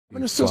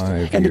And the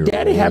sister and the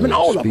daddy having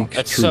all of them.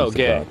 That's so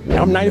gay.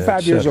 I'm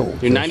 95 years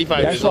old. You're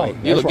 95 years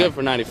old. You look good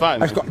for 95.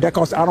 That's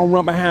because I don't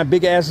run behind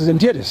big asses and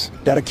titties.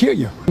 That'll kill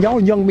you. Y'all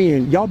young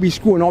men, y'all be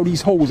screwing all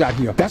these hoes out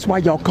here. That's why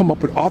y'all come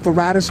up with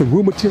arthritis and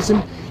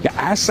rheumatism. Your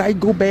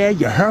eyesight go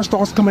bad. Your hair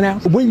starts coming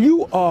out. When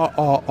you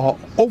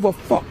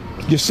overfuck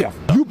yourself,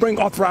 you bring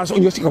arthritis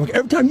on yourself.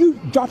 Every time you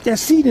drop that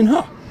seed in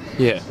her,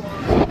 yeah,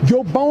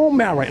 your bone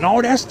marrow and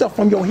all that stuff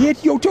from your head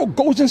to your toe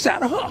goes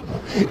inside of her.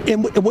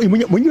 And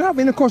when you have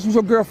intercourse with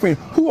your girlfriend,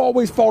 who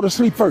always fall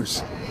asleep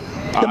first?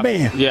 The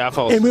man. Yeah, I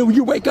fall asleep. And when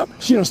you wake up,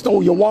 she done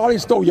stole your wallet,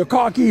 stole your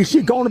car keys,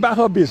 she gone about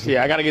her business.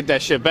 Yeah, I gotta get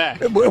that shit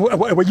back.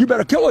 Well, you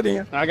better kill her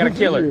then. I gotta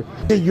kill her.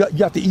 You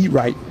have to eat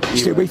right.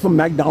 Stay away from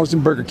McDonald's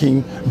and Burger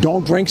King.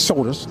 Don't drink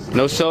sodas.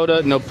 No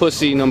soda, no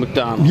pussy, no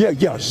McDonald's. Yeah.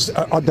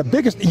 The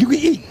biggest, you can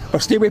eat,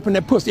 but stay away from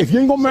that pussy. If you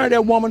ain't gonna marry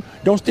that woman,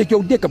 don't stick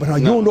your dick up in her.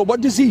 You don't know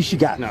what disease she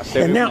got. No,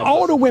 and now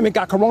all the women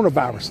got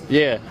coronavirus.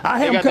 Yeah,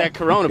 they got that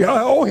corona pussy.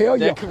 Oh, hell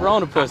yeah. That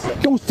corona pussy.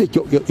 Don't stick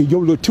your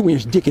little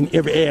 2-inch dick in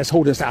every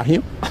asshole that's out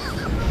here.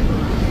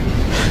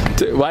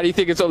 Why do you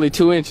think it's only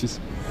 2 inches?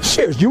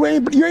 Shit, you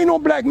ain't no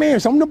black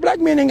man. Some of the black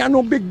men ain't got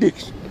no big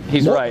dicks.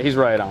 He's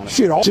right on it.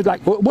 Shit,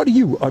 like, what are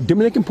you, a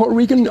Dominican, Puerto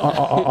Rican,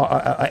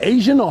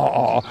 Asian,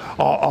 or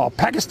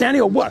Pakistani,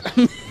 or what?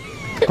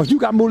 Because you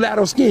got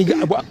mulatto skin.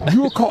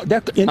 You're called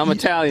that. I'm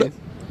Italian.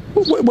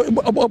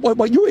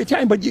 Well, you're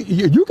Italian, but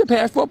you can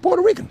pass for a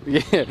Puerto Rican.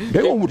 Yeah.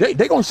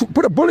 They gonna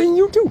put a bullet in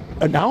you too.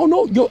 And I don't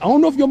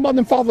know if your mother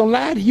and father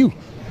lied to you.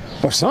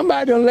 But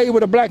somebody done lay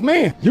with a black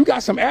man. You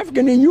got some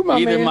African in you, my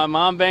man. Either my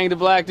mom banged a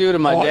black dude, or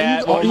my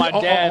dad, or my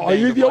dad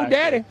banged a black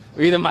dude.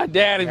 Or either my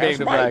daddy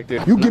banged a black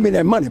dude. You give me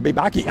that money, baby.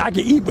 I can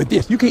eat with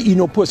this. You can't eat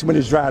no pussy when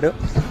it's dried up.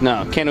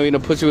 No, can't eat no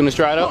pussy when it's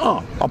dried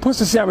up? A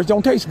pussy sandwich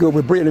don't taste good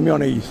with bread and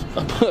mayonnaise.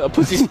 A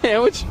pussy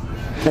sandwich?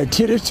 And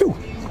titties too.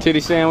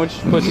 Titty sandwich,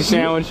 pussy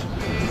sandwich,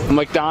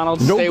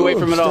 McDonald's. Stay away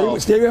from it all.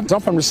 Stay away.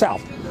 I'm from the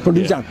South. From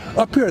these down.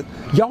 Up here,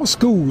 y'all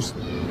schools,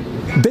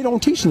 they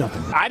don't teach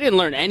nothing. I didn't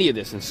learn any of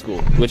this in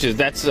school,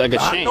 that's like a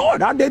shame. No,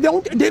 they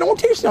don't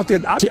teach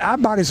nothing. Our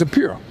bodies are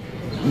pure.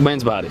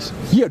 Men's bodies.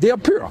 Yeah, they're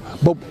pure.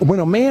 But when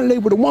a man lay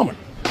with a woman,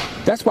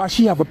 that's why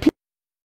she have a pure.